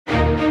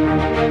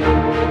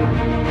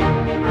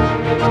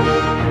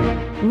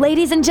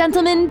Ladies and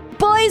gentlemen,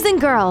 boys and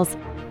girls,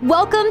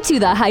 welcome to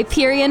the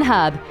Hyperion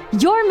Hub,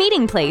 your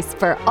meeting place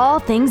for all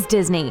things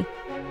Disney.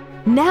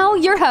 Now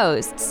your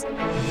hosts.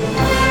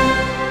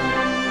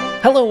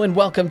 Hello and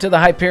welcome to the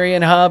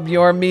Hyperion Hub,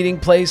 your meeting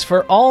place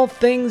for all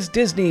things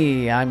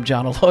Disney. I'm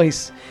John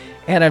Alois,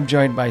 and I'm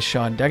joined by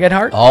Sean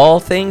Degenhart. All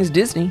things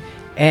Disney.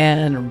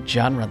 And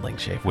John Redling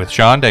Schaefer. With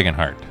Sean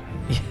Degenhart.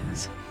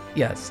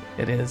 Yes,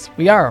 it is.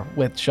 We are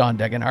with Sean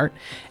Degenhart,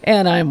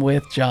 and I'm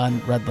with John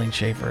Redling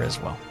Schaefer as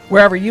well.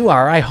 Wherever you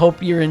are, I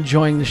hope you're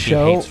enjoying the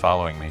show. He hates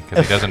following me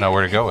because he doesn't know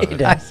where to go with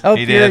it. I hope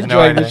you're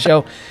enjoying the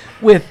show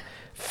with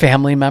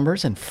family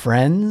members and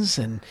friends,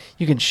 and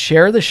you can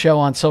share the show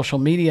on social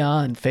media,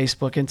 on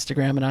Facebook,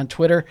 Instagram, and on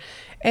Twitter.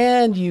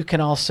 And you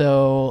can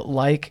also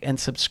like and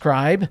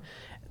subscribe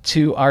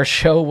to our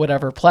show,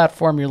 whatever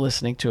platform you're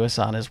listening to us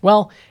on as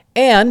well.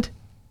 And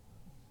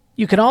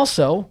you can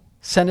also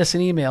send us an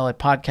email at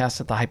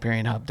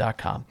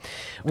podcast@thehyperionhub.com.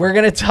 We're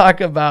going to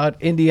talk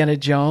about Indiana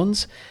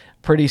Jones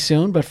pretty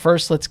soon, but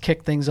first let's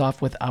kick things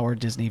off with our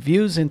Disney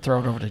views and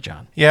throw it over to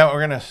John. Yeah,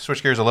 we're going to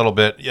switch gears a little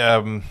bit.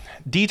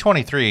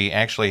 D23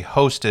 actually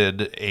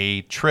hosted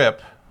a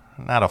trip,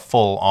 not a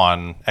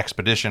full-on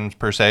expedition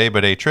per se,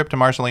 but a trip to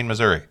Marceline,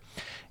 Missouri.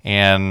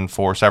 And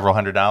for several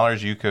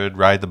 $100s, you could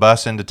ride the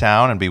bus into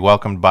town and be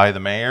welcomed by the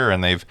mayor.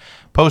 And they've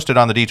posted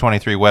on the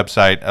D23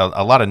 website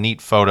a lot of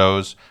neat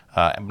photos,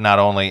 not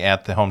only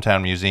at the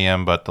Hometown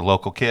Museum, but the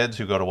local kids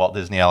who go to Walt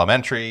Disney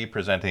Elementary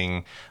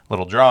presenting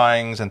little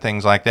drawings and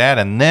things like that.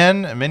 And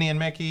then Minnie and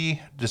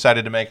Mickey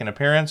decided to make an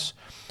appearance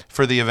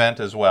for the event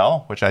as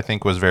well, which I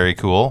think was very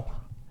cool.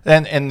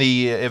 And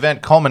the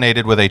event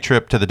culminated with a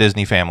trip to the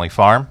Disney Family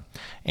Farm.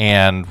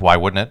 And why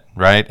wouldn't it,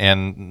 right?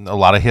 And a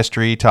lot of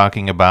history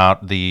talking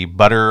about the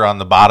butter on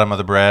the bottom of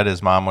the bread,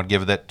 as Mom would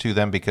give that to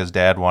them because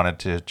Dad wanted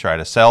to try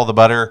to sell the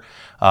butter,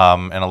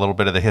 and a little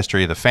bit of the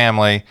history of the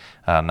family,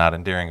 not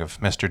endearing of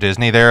Mr.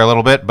 Disney there a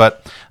little bit.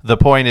 But the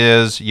point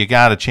is you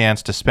got a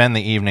chance to spend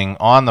the evening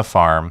on the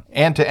farm.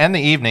 And to end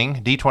the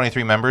evening,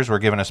 D23 members were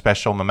given a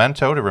special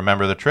memento to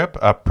remember the trip,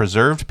 a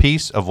preserved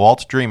piece of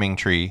Walt's dreaming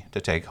tree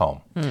to take home.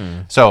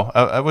 So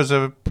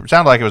it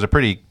sounded like it was a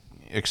pretty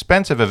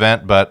expensive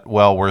event, but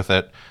well worth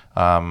it,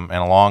 and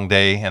a long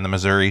day in the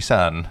Missouri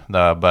sun,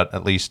 but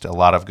at least a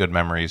lot of good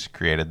memories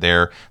created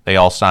there. They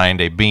all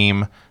signed a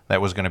beam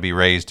that was going to be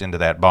raised into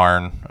that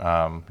barn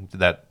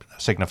that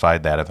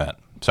signified that event.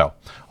 So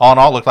all in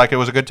all, looked like it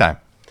was a good time.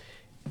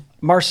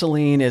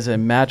 Marceline is a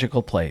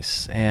magical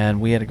place, and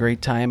we had a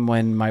great time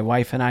when my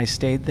wife and I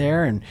stayed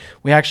there, and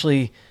we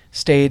actually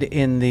stayed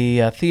in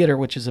the theater,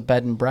 which is a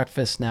bed and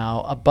breakfast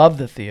now, above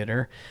the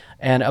theater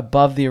and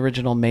above the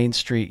original Main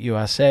Street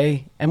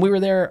USA. And we were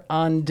there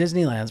on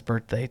Disneyland's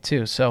birthday,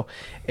 too. So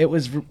it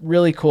was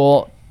really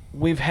cool.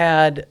 We've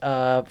had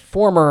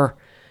former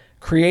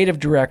creative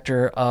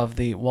director of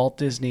the Walt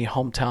Disney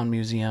Hometown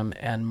Museum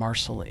and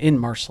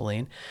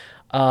Marceline,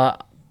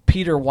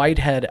 Peter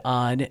Whitehead,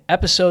 on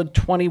episode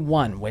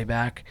 21, way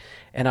back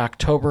in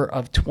October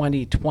of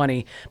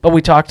 2020. But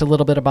we talked a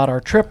little bit about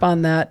our trip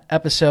on that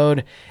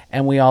episode,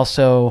 and we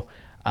also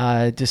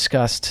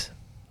discussed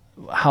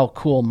how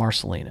cool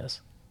Marceline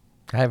is.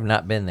 I have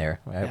not been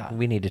there. Yeah.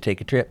 We need to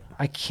take a trip.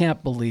 I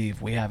can't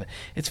believe we haven't.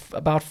 It's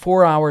about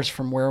 4 hours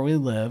from where we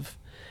live,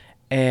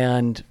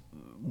 and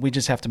we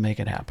just have to make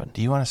it happen.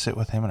 Do you want to sit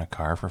with him in a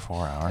car for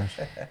 4 hours?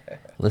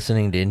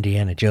 Listening to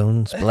Indiana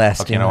Jones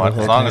blasting. Okay, you know what?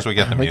 As long as we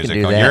get the We music can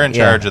do going. that. You're in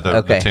charge Yeah. of the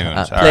Okay.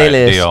 tunes. All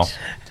Playlist. right, deal.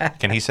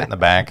 Can he sit in the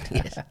back?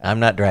 Yes. I'm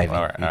not driving.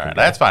 All right.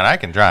 That's fine. I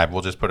can drive.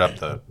 We'll just put up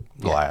the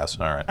glass.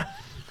 All right.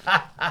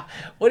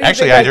 What do you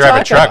Actually, think I drive a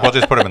talk truck. about? We'll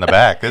just put him in the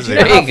back. This is You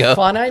know There you how go.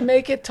 fun I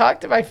make it?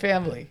 Talk to my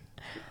family.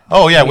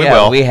 Oh, yeah, we Yeah,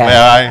 will. we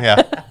have.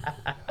 Yeah.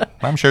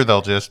 I'm sure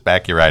they'll just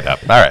back you right up.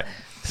 All right.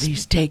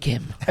 Please take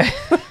him.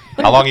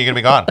 How long are you going to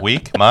be gone?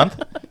 Week?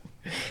 Month?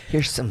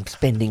 Here's some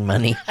spending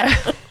money.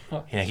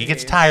 Yeah, he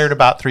gets tired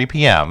about 3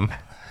 p.m.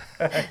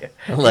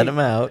 Let him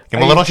out. Give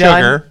him a little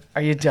sugar.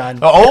 Are you done?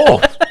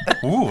 Oh!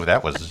 Ooh,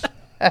 that was...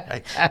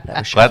 That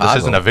was Glad this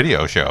isn't Chicago. a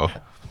video show.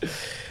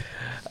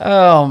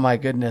 Oh, my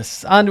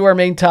goodness. On to our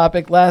main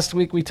topic. Last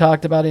week, we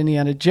talked about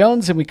Indiana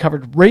Jones, and we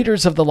covered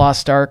Raiders of the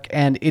Lost Ark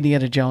and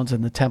Indiana Jones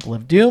and the Temple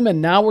of Doom. And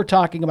now we're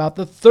talking about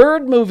the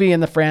third movie in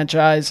the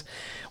franchise,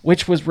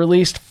 which was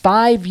released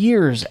 5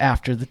 years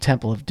after the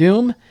Temple of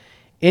Doom.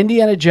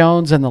 Indiana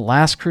Jones and the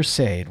Last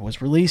Crusade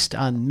was released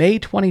on May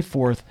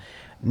 24th,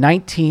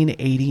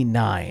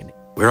 1989.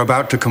 We're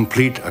about to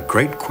complete a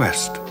great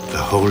quest, the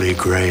Holy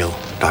Grail,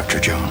 Dr.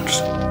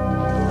 Jones.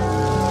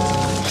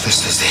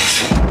 This is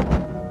it.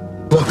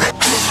 Look,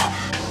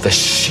 the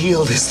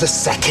shield is the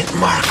second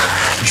marker.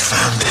 We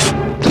found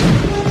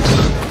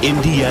it.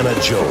 Indiana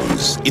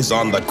Jones is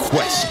on the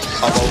quest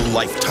of a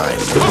lifetime.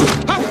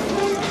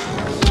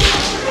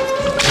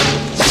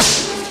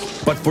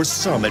 But for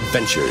some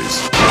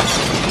adventures,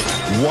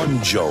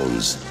 one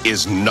Jones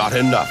is not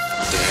enough.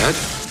 Dad?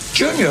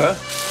 Junior?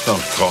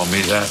 Don't call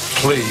me that,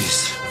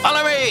 please.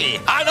 Follow me!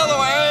 I know the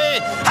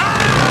way!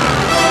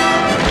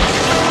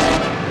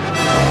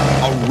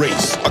 A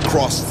race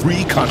across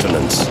 3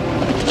 continents.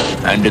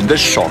 And in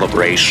this sort of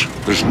race,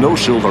 there's no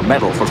silver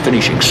medal for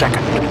finishing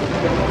second.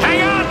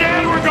 Hang on,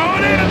 Dad, we're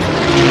going in!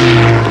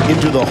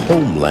 Into the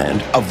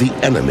homeland of the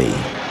enemy.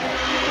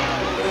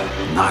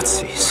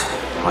 Nazis.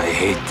 I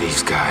hate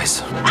these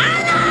guys.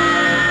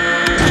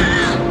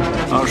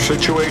 Our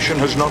situation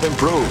has not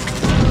improved.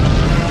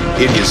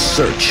 In his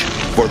search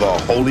for the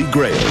Holy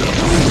Grail.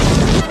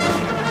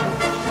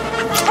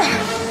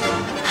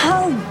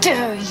 How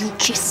dare you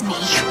kiss me?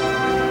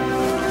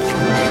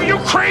 Are you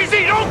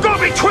crazy? Don't go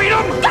between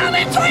them! Go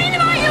between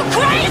them, are you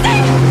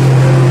crazy?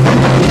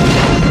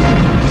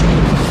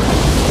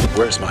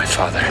 Where's my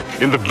father?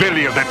 In the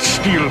belly of that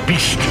steel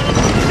beast.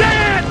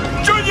 Dad!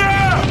 Junior!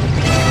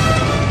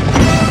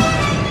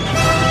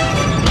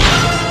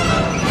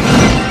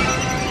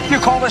 You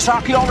call this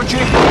archaeology?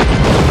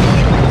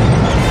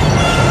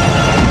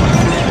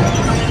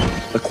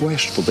 The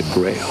quest for the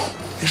Grail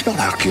is not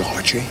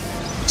archaeology.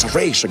 It's a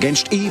race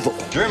against evil.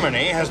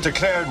 Germany has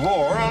declared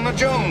war on the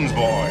Jones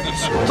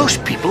boys. Those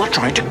people are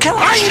trying to kill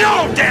us. I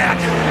know, Dad!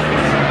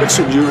 It's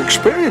a new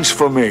experience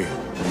for me.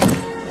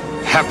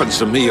 Happens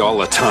to me all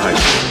the time.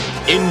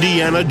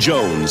 Indiana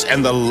Jones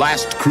and the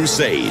Last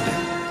Crusade.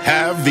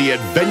 Have the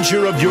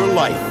adventure of your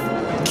life.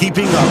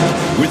 Keeping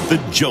up with the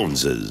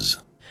Joneses.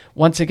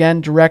 Once again,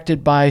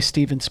 directed by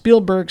Steven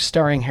Spielberg,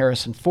 starring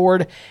Harrison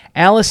Ford.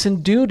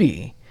 Alison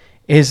Doody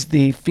is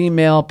the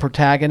female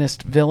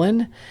protagonist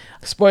villain.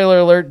 Spoiler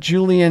alert,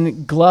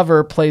 Julian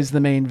Glover plays the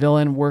main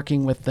villain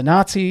working with the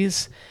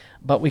Nazis,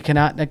 but we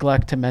cannot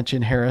neglect to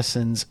mention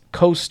Harrison's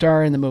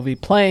co-star in the movie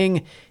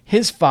playing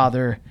his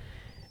father,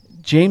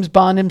 James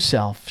Bond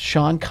himself,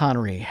 Sean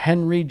Connery,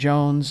 Henry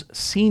Jones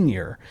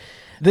Sr.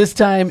 This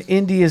time,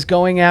 Indy is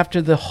going after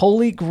the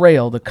Holy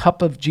Grail, the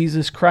Cup of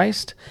Jesus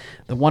Christ.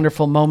 The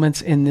wonderful moments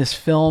in this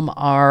film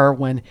are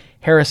when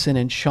Harrison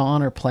and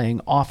Sean are playing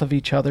off of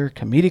each other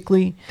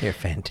comedically. They're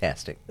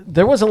fantastic.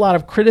 There was a lot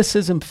of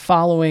criticism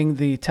following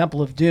the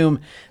Temple of Doom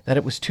that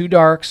it was too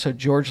dark, so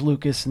George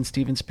Lucas and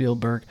Steven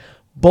Spielberg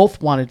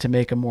both wanted to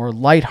make a more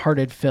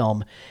lighthearted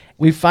film.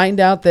 We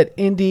find out that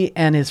Indy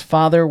and his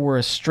father were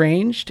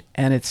estranged,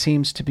 and it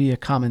seems to be a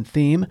common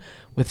theme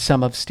with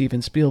some of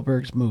Steven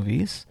Spielberg's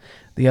movies.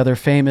 The other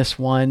famous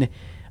one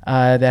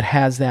that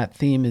has that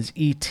theme is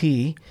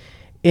E.T.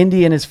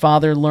 Indy and his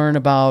father learn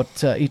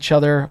about each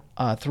other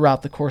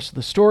throughout the course of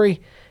the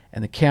story,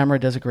 and the camera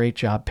does a great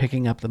job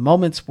picking up the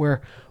moments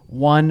where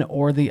one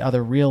or the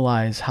other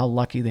realize how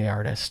lucky they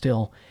are to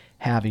still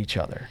have each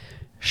other.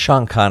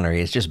 Sean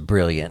Connery is just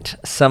brilliant.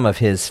 Some of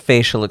his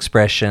facial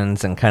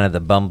expressions and kind of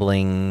the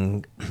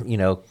bumbling,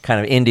 kind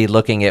of Indy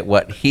looking at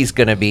what he's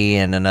going to be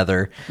in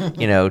another,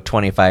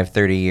 25,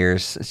 30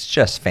 years. It's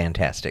just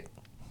fantastic.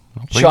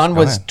 Sean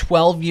was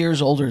 12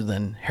 years older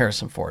than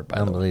Harrison Ford, by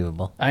the way.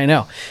 Unbelievable. I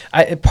know.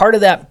 Part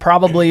of that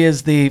probably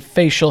is the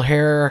facial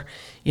hair,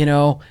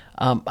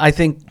 I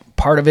think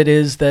part of it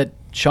is that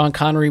Sean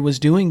Connery was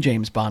doing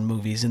James Bond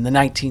movies in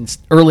the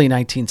early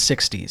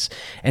 1960s,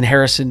 and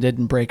Harrison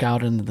didn't break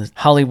out into the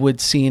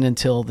Hollywood scene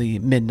until the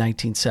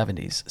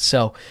mid-1970s.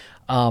 So,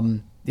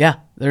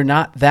 they're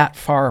not that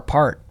far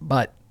apart,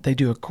 but they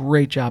do a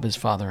great job as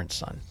father and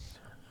son.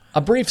 A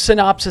brief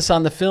synopsis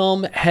on the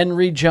film.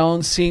 Henry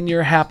Jones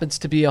Sr. happens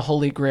to be a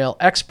Holy Grail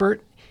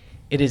expert.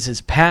 It is his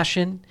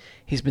passion.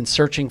 He's been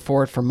searching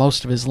for it for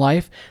most of his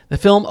life. The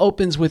film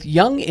opens with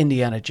young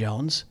Indiana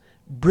Jones,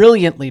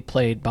 brilliantly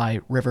played by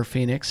River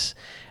Phoenix,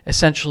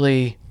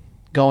 essentially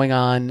going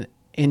on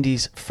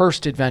Indy's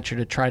first adventure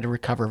to try to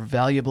recover a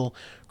valuable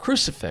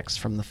crucifix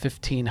from the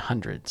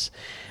 1500s.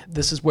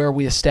 This is where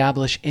we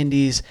establish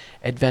Indy's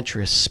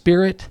adventurous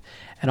spirit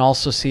and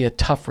also see a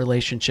tough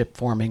relationship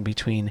forming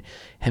between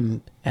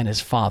him and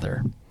his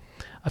father.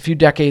 A few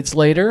decades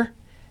later,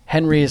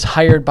 Henry is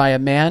hired by a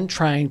man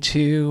trying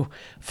to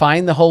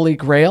find the Holy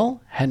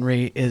Grail.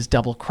 Henry is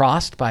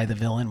double-crossed by the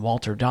villain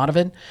Walter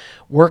Donovan,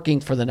 working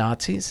for the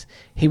Nazis.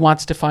 He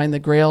wants to find the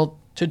Grail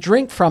to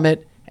drink from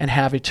it and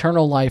have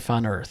eternal life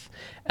on Earth.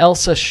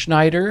 Elsa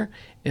Schneider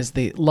is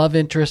the love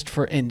interest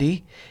for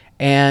Indy,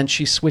 and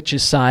she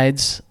switches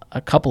sides a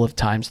couple of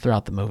times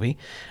throughout the movie.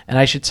 And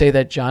I should say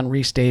that John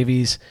Rhys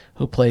Davies,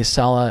 who plays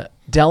Salah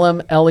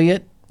Delham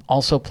Elliott,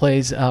 also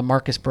plays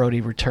Marcus Brody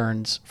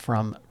returns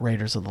from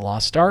Raiders of the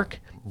Lost Ark.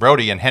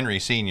 Brody and Henry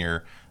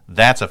Sr.,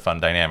 that's a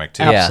fun dynamic,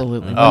 too.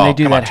 Absolutely. Yeah. When they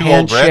do that two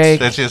old Brits, handshake.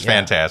 that's just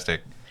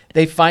fantastic.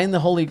 They find the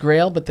Holy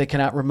Grail, but they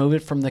cannot remove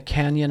it from the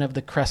Canyon of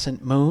the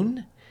Crescent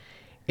Moon.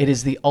 It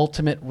is the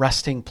ultimate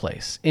resting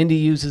place. Indy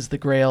uses the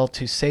Grail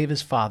to save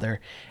his father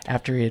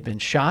after he had been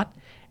shot,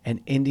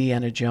 and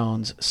Indiana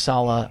Jones,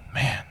 Salah...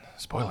 Man,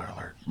 spoiler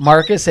alert.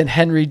 Marcus and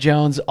Henry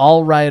Jones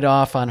all ride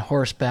off on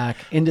horseback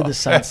into the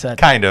sunset.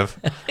 Kind of.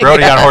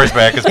 Brody on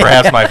horseback is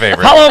perhaps my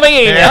favorite. Follow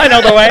me! I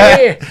know the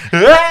way!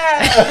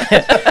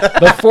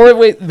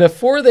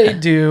 Before they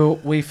do,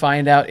 we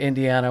find out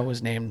Indiana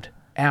was named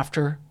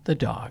after the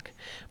dog.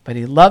 But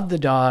he loved the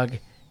dog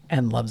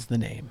and loves the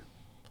name.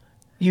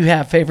 You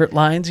have favorite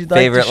lines you'd like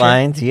to Favorite share?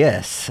 lines?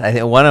 Yes. I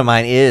think one of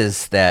mine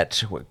is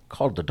that we're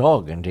called the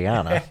dog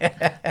Indiana.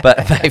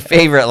 But my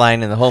favorite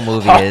line in the whole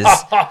movie is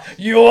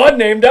You're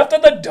named after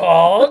the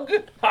dog.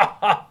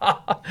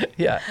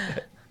 Yeah.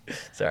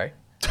 Sorry.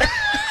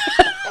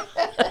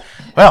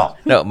 Well,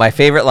 no, my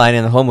favorite line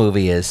in the whole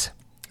movie is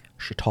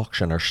she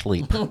talks in her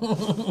sleep.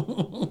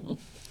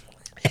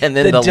 And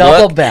then The the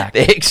double look, back.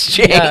 the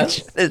exchange Yes,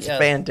 is yes.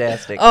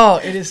 fantastic. Oh,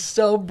 it is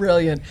so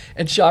brilliant.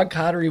 And Sean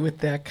Connery with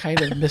that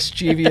kind of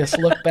mischievous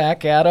look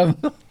back at him.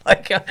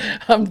 Like,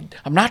 I'm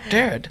not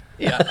dead.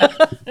 Yeah.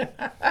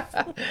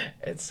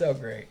 It's so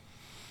great.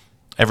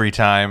 every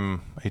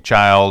time a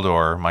child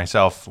or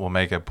myself will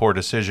make a poor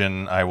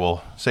decision, I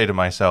will say to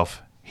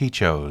myself, he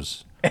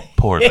chose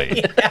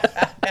poorly.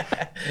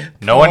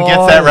 No one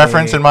gets that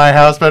reference in my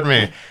house but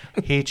me.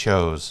 He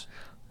chose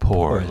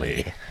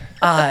poorly.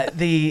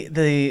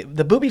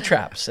 The booby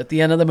traps at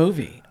the end of the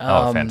movie.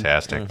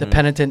 Fantastic. The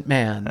penitent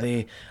man.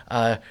 The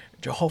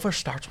Jehovah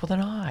starts with an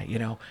I, you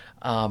know,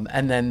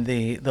 and then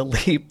the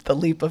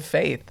leap of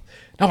faith.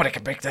 Nobody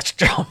can make this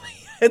jump.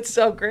 It's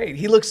so great.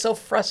 He looks so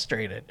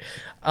frustrated.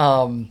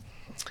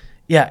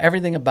 Yeah,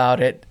 everything about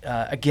it.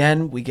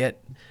 Again, we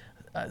get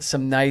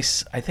some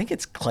nice. I think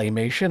it's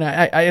claymation.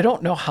 I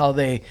don't know how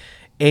they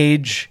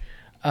age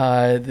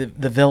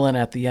the villain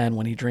at the end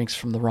when he drinks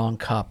from the wrong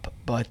cup,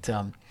 but.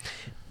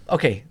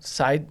 Okay,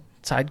 side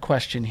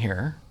question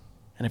here,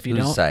 and if you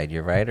Whose don't, side?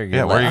 You're right or you're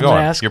Yeah, where are you I'm gonna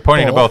going? ask You're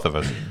pointing to both. both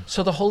of us.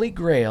 So the Holy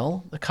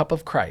Grail, the cup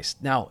of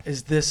Christ. Now,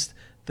 is this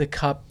the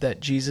cup that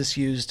Jesus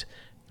used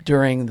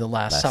during the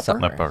Last Supper?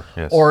 Supper,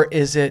 yes. Or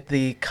is it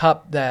the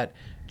cup that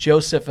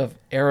Joseph of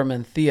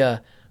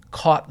Arimathea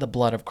caught the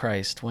blood of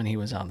Christ when he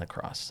was on the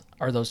cross?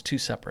 Are those two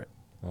separate?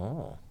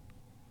 Oh.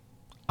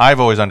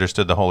 I've always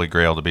understood the Holy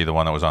Grail to be the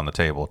one that was on the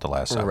table at the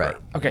Last Supper. Right.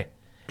 Okay.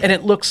 And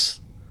it looks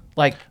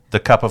like... The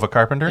cup of a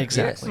carpenter?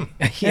 Exactly.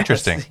 Yes,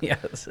 Interesting.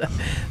 Yes.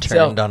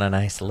 Turned on a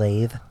nice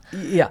lathe.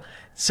 Yeah.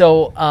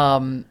 So,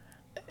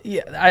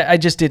 yeah, I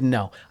just didn't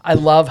know. I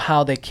love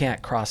how they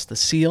can't cross the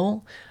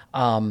seal.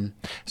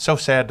 So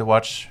sad to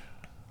watch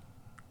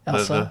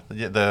Elsa?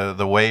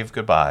 the wave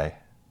goodbye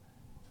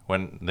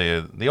when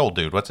the old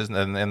dude, what's his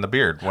name, and the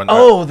beard. When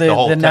Oh,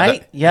 whole the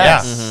knight?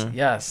 Yes. Yeah.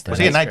 Yes. Was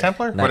he a that's Knight great.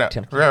 Templar? Knight What-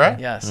 Templar. Right.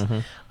 Yes.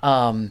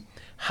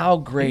 How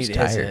great is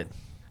tired. it?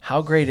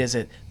 How great is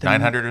it?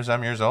 900 or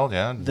some years old,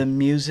 yeah. The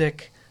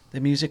music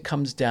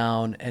comes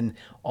down and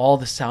all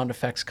the sound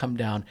effects come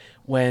down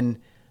when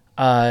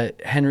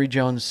Henry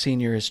Jones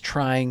Sr. is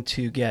trying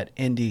to get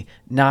Indy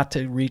not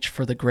to reach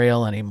for the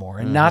Grail anymore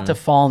and not to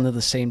fall into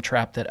the same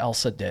trap that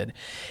Elsa did.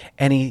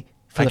 And he,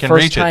 for I the can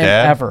first reach it, time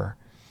Dad. ever,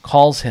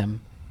 calls him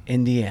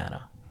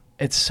Indiana.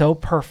 It's so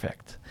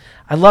perfect.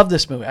 I love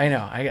this movie. I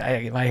know.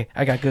 I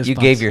got goosebumps. You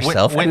gave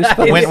yourself when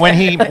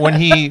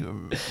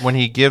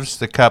he gives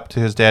the cup to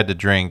his dad to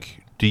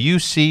drink, do you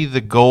see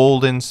the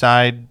gold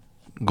inside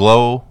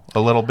glow a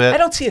little bit? I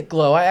don't see it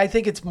glow. I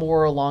think it's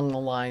more along the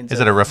lines.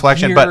 Is of it a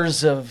reflection?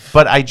 Years of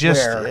but I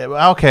just wear.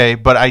 okay.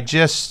 But I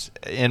just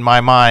in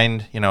my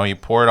mind, you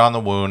pour it on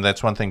the wound.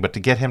 That's one thing. But to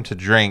get him to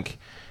drink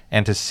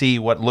and to see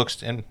what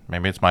looks, and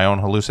maybe it's my own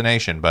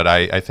hallucination, but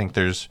I think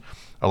there's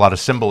a lot of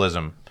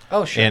symbolism.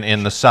 Oh, sure.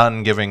 In the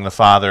son giving the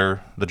father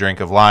the drink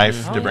of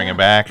life to bring him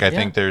back. I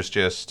think there's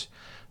just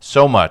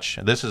so much.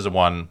 This is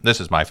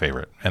my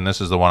favorite, and this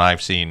is the one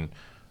I've seen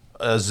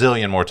a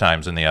zillion more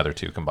times than the other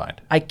two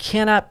combined. I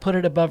cannot put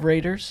it above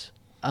Raiders.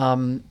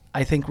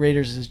 I think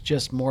Raiders is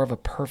just more of a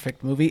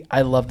perfect movie.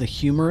 I love the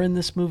humor in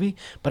this movie,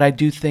 but I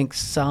do think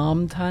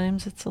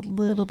sometimes it's a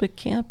little bit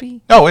campy.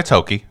 Oh, it's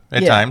hokey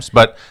at Yeah. times,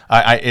 but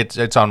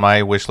it's on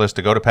my wish list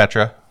to go to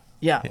Petra.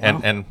 Yeah,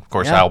 and well, of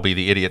course yeah. I'll be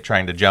the idiot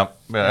trying to jump.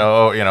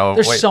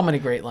 There's wait. so many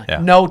great lines. Yeah.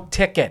 No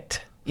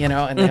ticket,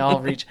 and they all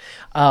reach.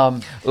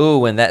 Ooh,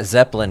 when that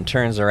Zeppelin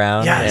turns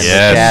around Yes. and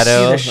Yes. the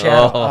shadow. See the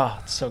shadow. Oh. Oh,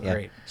 it's so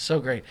great, so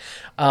great.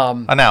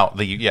 Now,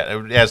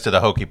 as to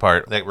the hokey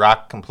part, that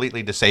rock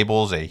completely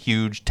disables a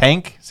huge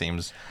tank.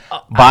 Seems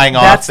buying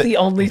off. that's the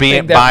only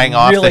thing that buying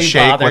off really the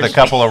shake with a bothers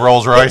couple of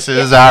Rolls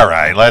Royces. All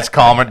right, let's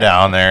calm it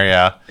down there.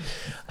 Yeah.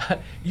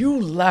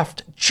 You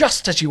left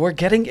just as you were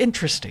getting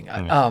interesting.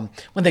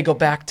 When they go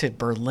back to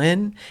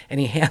Berlin and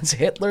he hands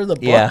Hitler the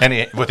book. Yeah. And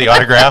with the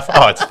autograph,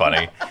 oh, it's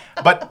funny.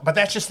 But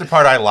that's just the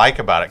part I like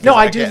about it. 'Cause No,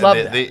 I do love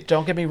that.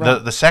 Don't get me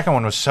wrong. The second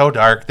one was so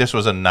dark. This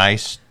was a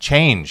nice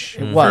change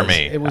It for was.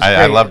 me. It was I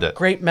great. loved it.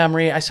 Great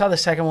memory. I saw the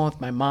second one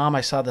with my mom.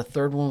 I saw the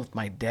third one with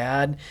my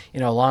dad,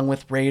 along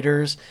with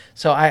Raiders.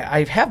 So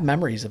I have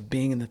memories of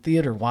being in the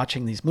theater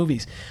watching these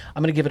movies.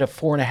 I'm going to give it a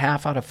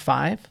 4.5 out of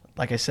 5.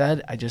 Like I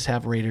said, I just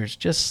have Raiders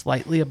just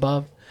slightly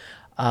above.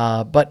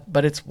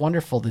 But it's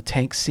wonderful. The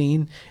tank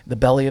scene, the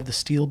belly of the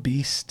steel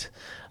beast,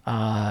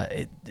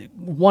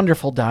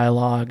 wonderful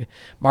dialogue.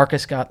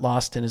 Marcus got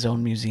lost in his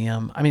own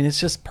museum. I mean, it's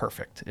just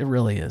perfect. It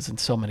really is in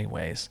so many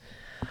ways.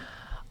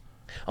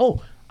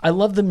 Oh, I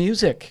love the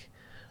music.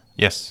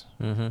 Yes.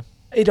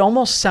 It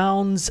almost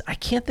sounds, I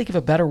can't think of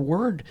a better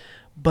word,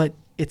 but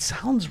it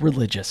sounds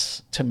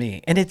religious to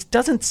me, and it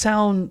doesn't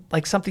sound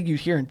like something you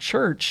hear in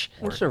church.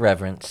 There's a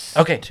reverence.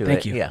 Okay, to thank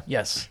it. you. Yeah.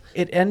 Yes,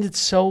 it ended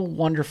so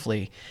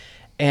wonderfully,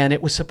 and it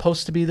was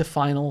supposed to be the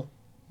final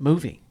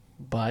movie,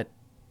 but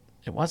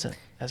it wasn't,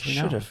 as we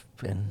know. Should have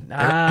been.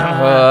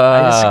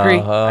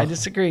 I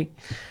disagree.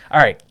 All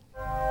right.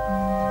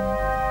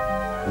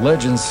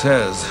 Legend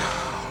says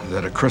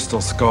that a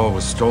crystal skull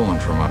was stolen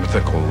from a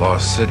mythical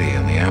lost city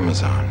in the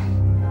Amazon,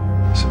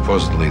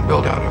 supposedly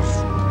built out of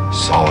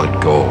solid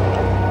gold,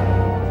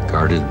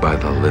 guarded by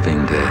the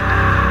living dead.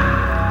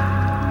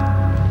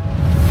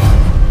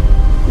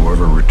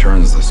 Whoever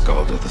returns the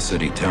skull to the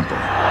city temple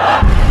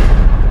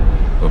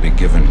will be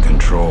given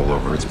control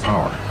over its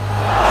power.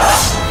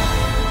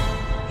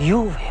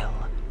 You will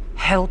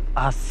help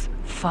us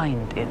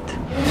find it.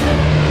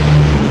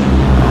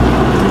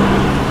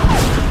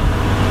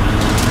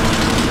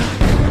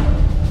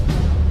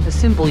 A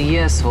simple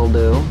yes will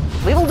do.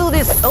 We will do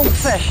this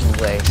old-fashioned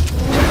way.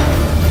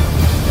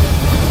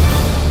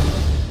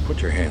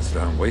 Put your hands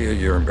down, will you?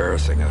 You're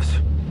embarrassing us.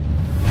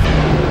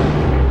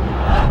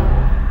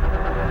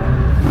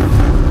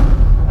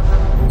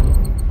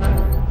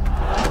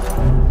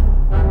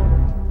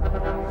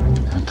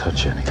 Don't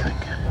touch anything.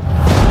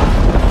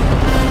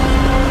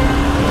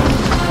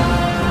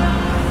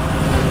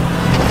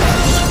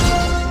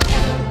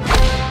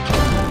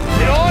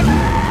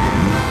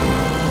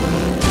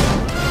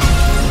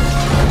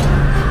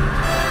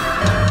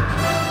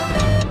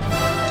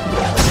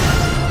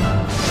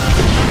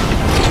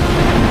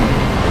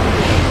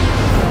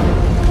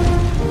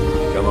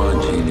 Come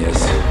on,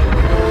 genius.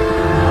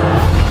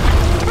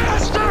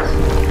 Master!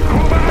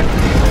 Go back!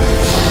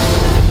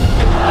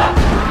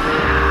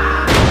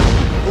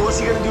 Well, what's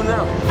he gonna do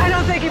now? I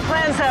don't think he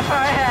plans that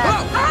far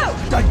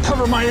ahead. I'd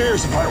cover my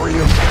ears if I were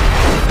you.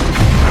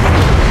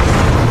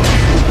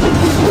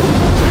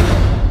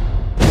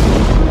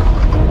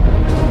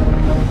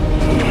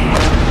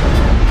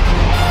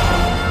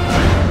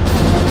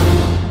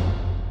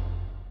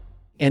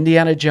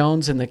 Indiana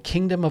Jones and the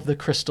Kingdom of the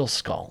Crystal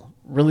Skull,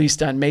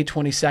 released on May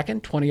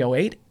 22nd,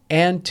 2008,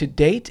 and to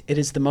date, it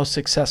is the most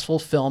successful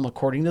film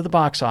according to the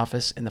box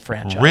office in the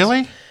franchise.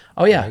 Really?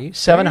 Oh yeah,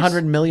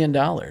 $700 million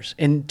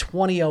in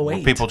 2008.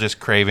 Were people just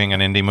craving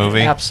an indie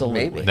movie?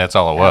 Absolutely. Maybe. That's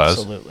all it was.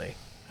 Absolutely.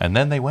 And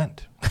then they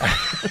went.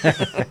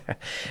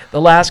 The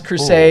Last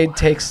Crusade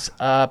takes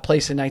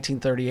place in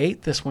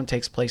 1938. This one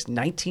takes place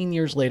 19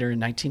 years later in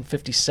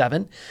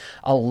 1957.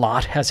 A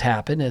lot has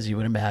happened, as you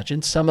would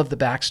imagine. Some of the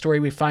backstory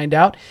we find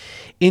out.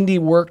 Indy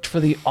worked for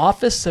the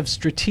Office of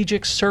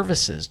Strategic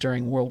Services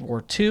during World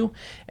War II,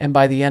 and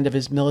by the end of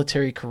his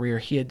military career,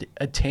 he had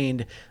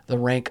attained the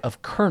rank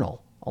of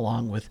colonel,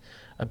 along with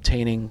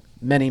obtaining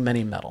many,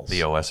 many medals.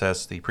 The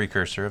OSS, the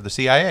precursor of the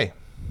CIA.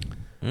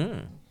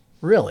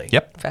 Really?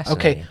 Yep.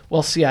 Fascinating. Okay.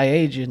 Well, CIA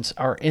agents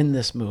are in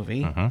this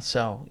movie,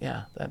 so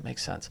yeah, that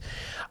makes sense.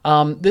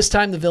 This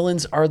time, the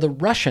villains are the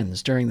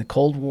Russians during the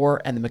Cold War,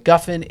 and the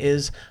MacGuffin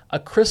is a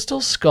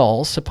crystal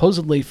skull,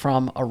 supposedly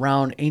from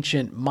around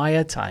ancient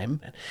Maya time.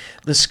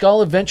 The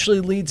skull eventually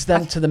leads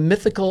them to the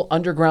mythical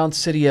underground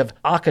city of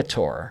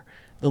Akator.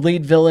 The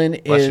lead villain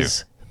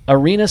is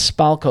Irina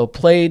Spalko,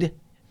 played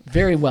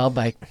very well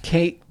by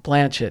Kate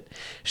Blanchett.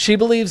 She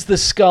believes the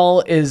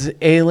skull is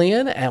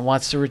alien and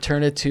wants to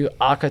return it to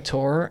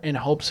Akator in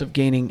hopes of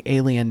gaining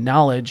alien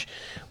knowledge,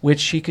 which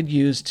she could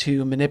use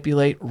to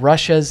manipulate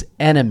Russia's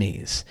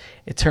enemies.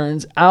 It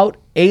turns out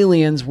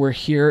aliens were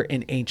here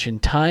in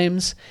ancient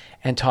times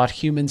and taught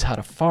humans how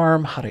to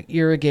farm, how to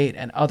irrigate,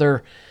 and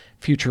other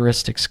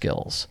futuristic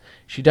skills.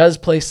 She does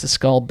place the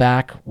skull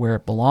back where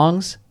it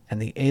belongs,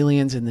 and the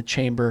aliens in the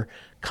chamber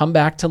come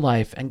back to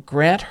life and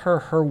grant her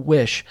her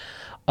wish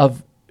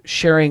of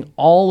sharing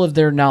all of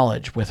their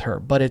knowledge with her,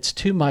 but it's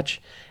too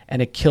much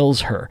and it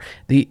kills her.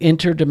 The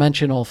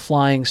interdimensional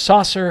flying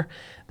saucer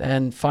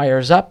then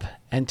fires up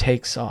and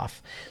takes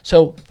off.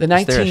 So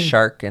Is there a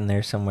shark in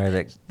there somewhere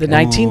that the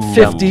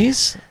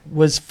 1950s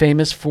was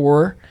famous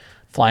for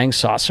flying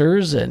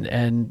saucers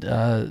and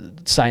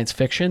science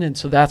fiction, and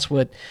so that's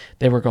what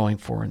they were going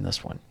for in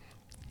this one.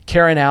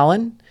 Karen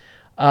Allen,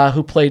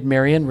 who played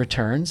Marion,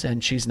 returns,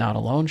 and she's not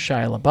alone.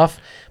 Shia LaBeouf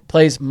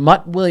plays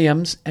Mutt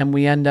Williams, and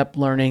we end up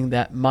learning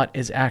that Mutt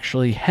is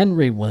actually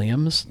Henry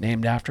Williams,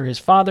 named after his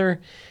father,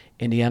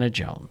 Indiana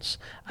Jones.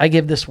 I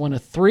give this one a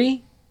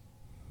 3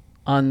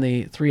 on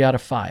the 3 out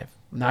of 5.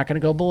 I'm not going to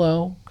go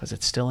below because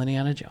it's still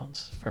Indiana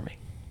Jones for me.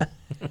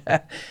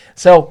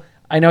 So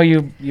I know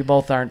you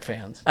both aren't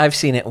fans. I've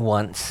seen it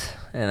once,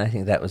 and I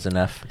think that was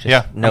enough. Just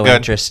Yeah, no I'm good.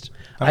 interest.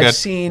 I've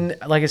seen,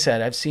 like I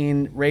said, I've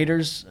seen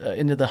Raiders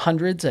into the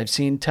hundreds. I've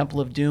seen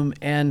Temple of Doom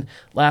and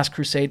Last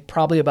Crusade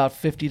probably about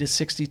 50 to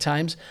 60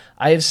 times.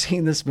 I have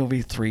seen this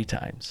movie 3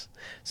 times.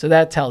 So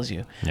that tells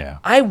you. Yeah.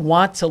 I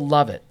want to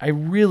love it. I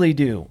really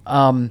do.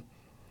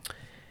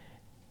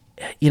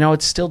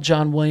 It's still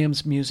John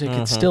Williams music.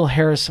 It's still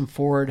Harrison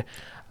Ford.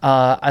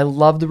 I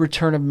love the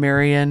return of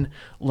Marion,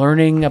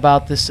 learning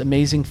about this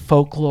amazing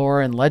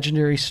folklore and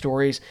legendary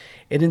stories.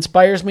 It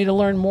inspires me to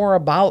learn more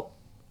about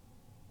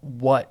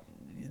what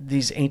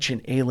these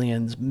ancient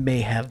aliens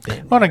may have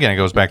been. Well, and again, it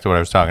goes back to what I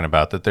was talking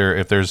about, that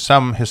if there's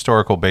some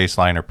historical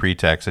baseline or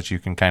pretext that you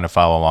can kind of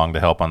follow along to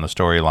help on the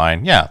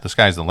storyline, yeah, the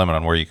sky's the limit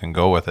on where you can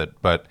go with it.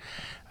 But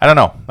I don't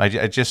know.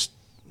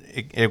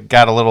 It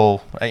got a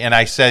little, and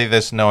I say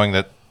this knowing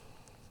that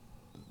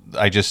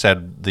I just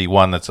said the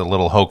one that's a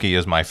little hokey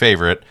is my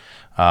favorite.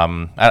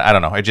 I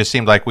don't know. It just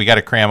seemed like we got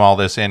to cram all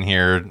this in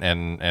here,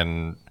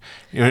 and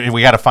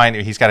we got to find.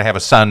 He's got to have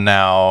a son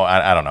now.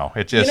 I don't know.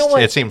 It just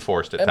it seemed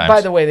forced at times.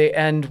 By the way, they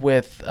end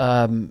with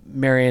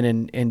Marion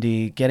and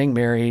Indy getting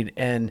married,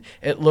 and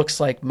it looks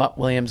like Mutt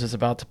Williams is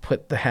about to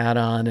put the hat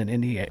on, and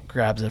Indy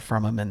grabs it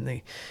from him,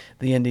 and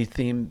the Indy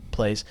theme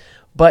plays.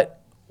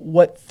 But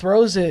what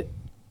throws it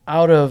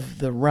out of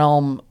the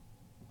realm,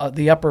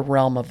 the upper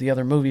realm of the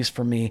other movies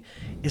for me,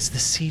 is the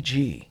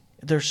CG.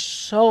 There's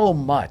so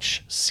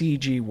much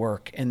CG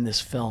work in this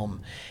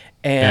film,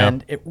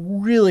 and it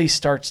really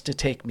starts to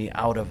take me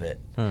out of it.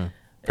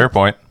 Fair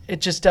point. It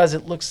just does.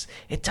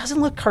 It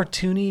doesn't look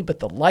cartoony, but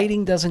the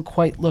lighting doesn't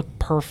quite look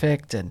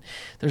perfect, and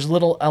there's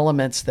little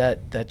elements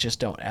that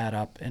just don't add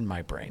up in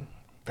my brain.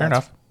 Fair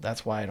enough.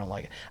 That's why I don't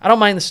like it. I don't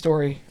mind the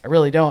story. I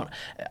really don't.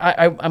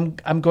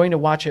 I'm going to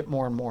watch it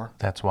more and more.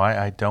 That's why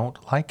I don't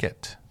like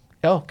it.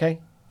 Oh,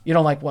 okay. You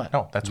don't like what?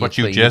 No, that's what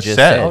you just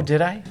said. Oh,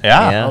 did I?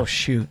 Yeah. Oh,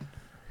 shoot.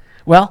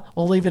 Well,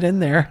 we'll leave it in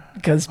there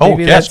because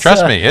maybe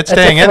trust me, it's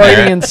staying in there.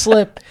 Freudian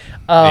slip.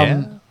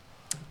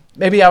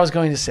 Maybe I was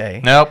going to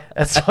say. Nope.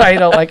 That's why I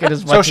don't like it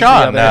as much. So,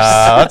 Sean,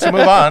 let's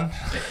move on.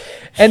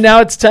 And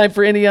now it's time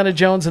for Indiana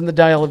Jones and the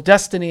Dial of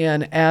Destiny.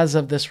 And as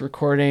of this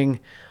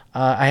recording,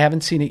 I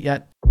haven't seen it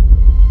yet.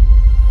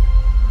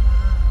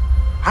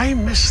 I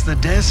miss the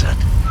desert.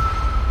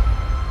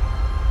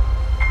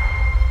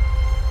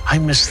 I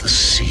miss the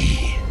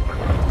sea.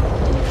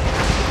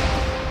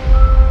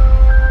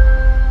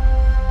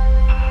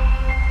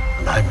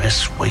 And I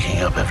miss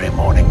waking up every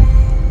morning,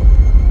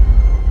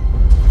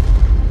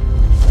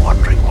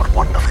 wondering what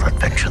wonderful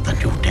adventure the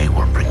new day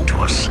will bring to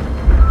us.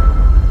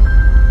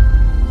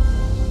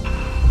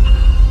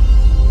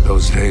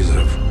 Those days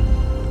have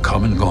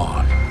come and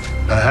gone.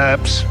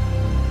 Perhaps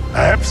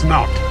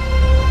not.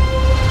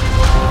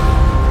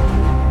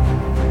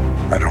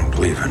 I don't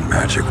believe in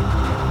magic.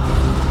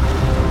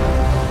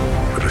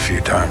 But a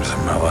few times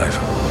in my life,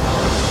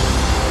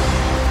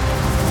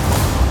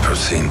 I've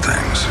seen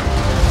things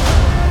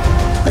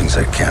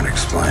I can't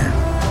explain.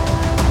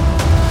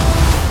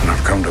 And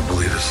I've come to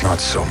believe it's not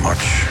so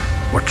much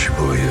what you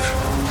believe.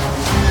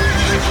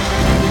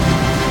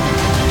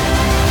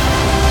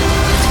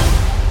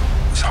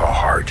 It's how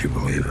hard you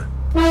believe it.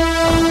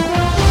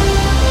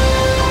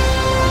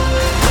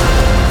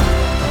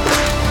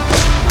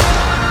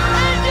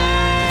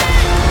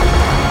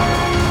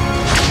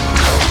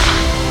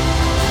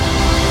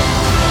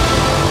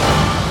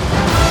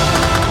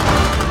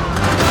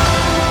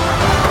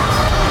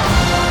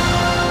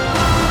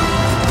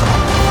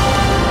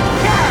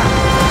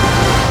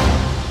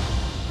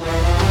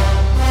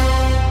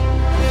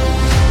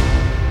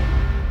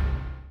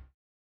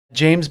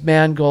 James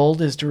Mangold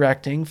is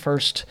directing,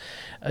 first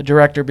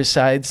director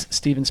besides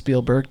Steven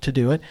Spielberg to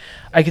do it.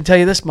 I can tell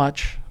you this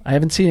much. I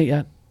haven't seen it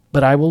yet,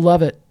 but I will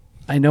love it.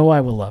 I know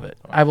I will love it.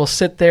 I will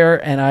sit there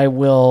and I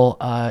will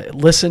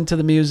listen to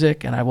the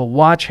music, and I will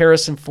watch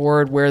Harrison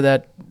Ford wear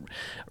that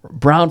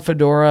brown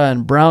fedora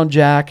and brown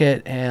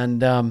jacket,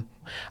 and I'll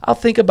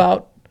think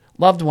about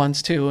loved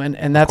ones too,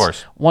 and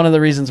that's one of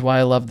the reasons why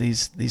I love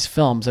these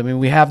films. I mean,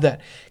 we have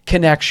that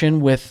connection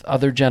with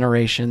other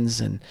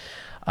generations, and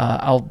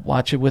I'll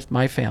watch it with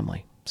my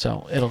family,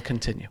 so it'll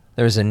continue.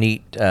 There's a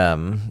neat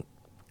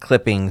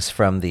clippings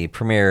from the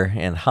premiere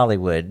in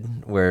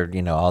Hollywood where,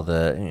 all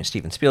the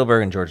Steven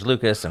Spielberg and George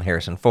Lucas and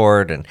Harrison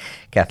Ford and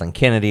Kathleen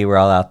Kennedy were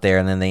all out there,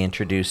 and then they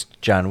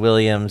introduced John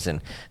Williams, and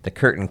the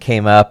curtain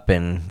came up,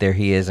 and there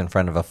he is in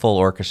front of a full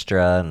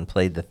orchestra and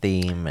played the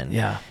theme, and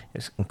it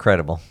was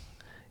incredible.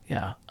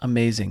 Yeah,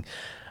 amazing.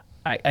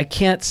 I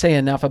can't say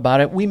enough about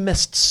it. We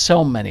missed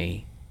so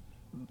many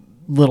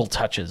little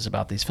touches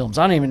about these films.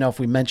 I don't even know if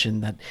we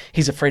mentioned that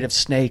he's afraid of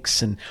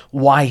snakes and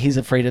why he's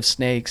afraid of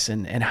snakes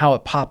and how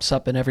it pops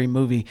up in every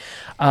movie.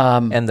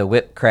 And the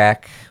whip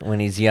crack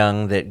when he's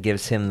young that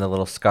gives him the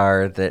little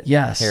scar that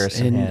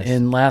Harrison has.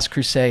 In Last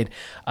Crusade.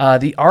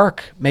 The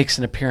Ark makes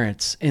an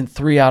appearance in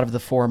 3 out of the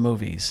 4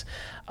 movies.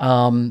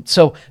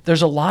 So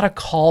there's a lot of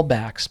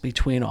callbacks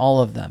between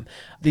all of them.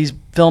 These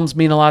films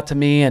mean a lot to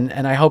me,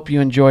 and I hope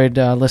you enjoyed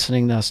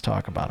listening to us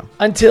talk about them.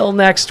 Until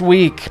next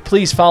week,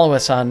 please follow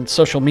us on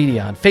social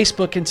media, on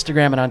Facebook,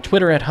 Instagram, and on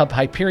Twitter at Hub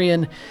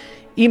Hyperion.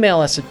 Email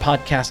us at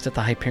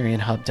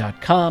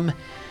podcast@thehyperionhub.com.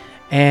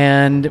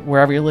 And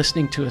wherever you're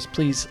listening to us,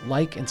 please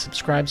like and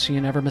subscribe so you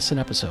never miss an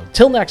episode.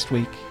 Till next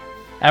week,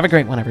 have a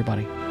great one,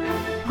 everybody.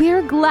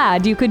 We're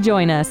glad you could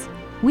join us.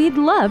 We'd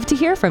love to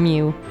hear from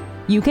you.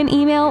 You can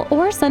email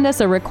or send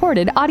us a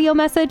recorded audio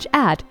message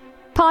at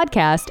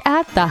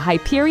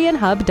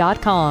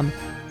podcast@thehyperionhub.com.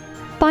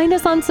 Find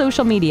us on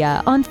social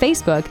media on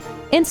Facebook,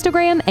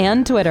 Instagram,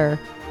 and Twitter.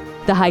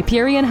 The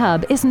Hyperion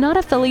Hub is not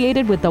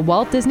affiliated with the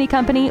Walt Disney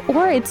Company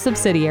or its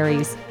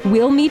subsidiaries.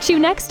 We'll meet you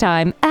next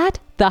time at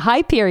the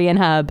Hyperion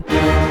Hub.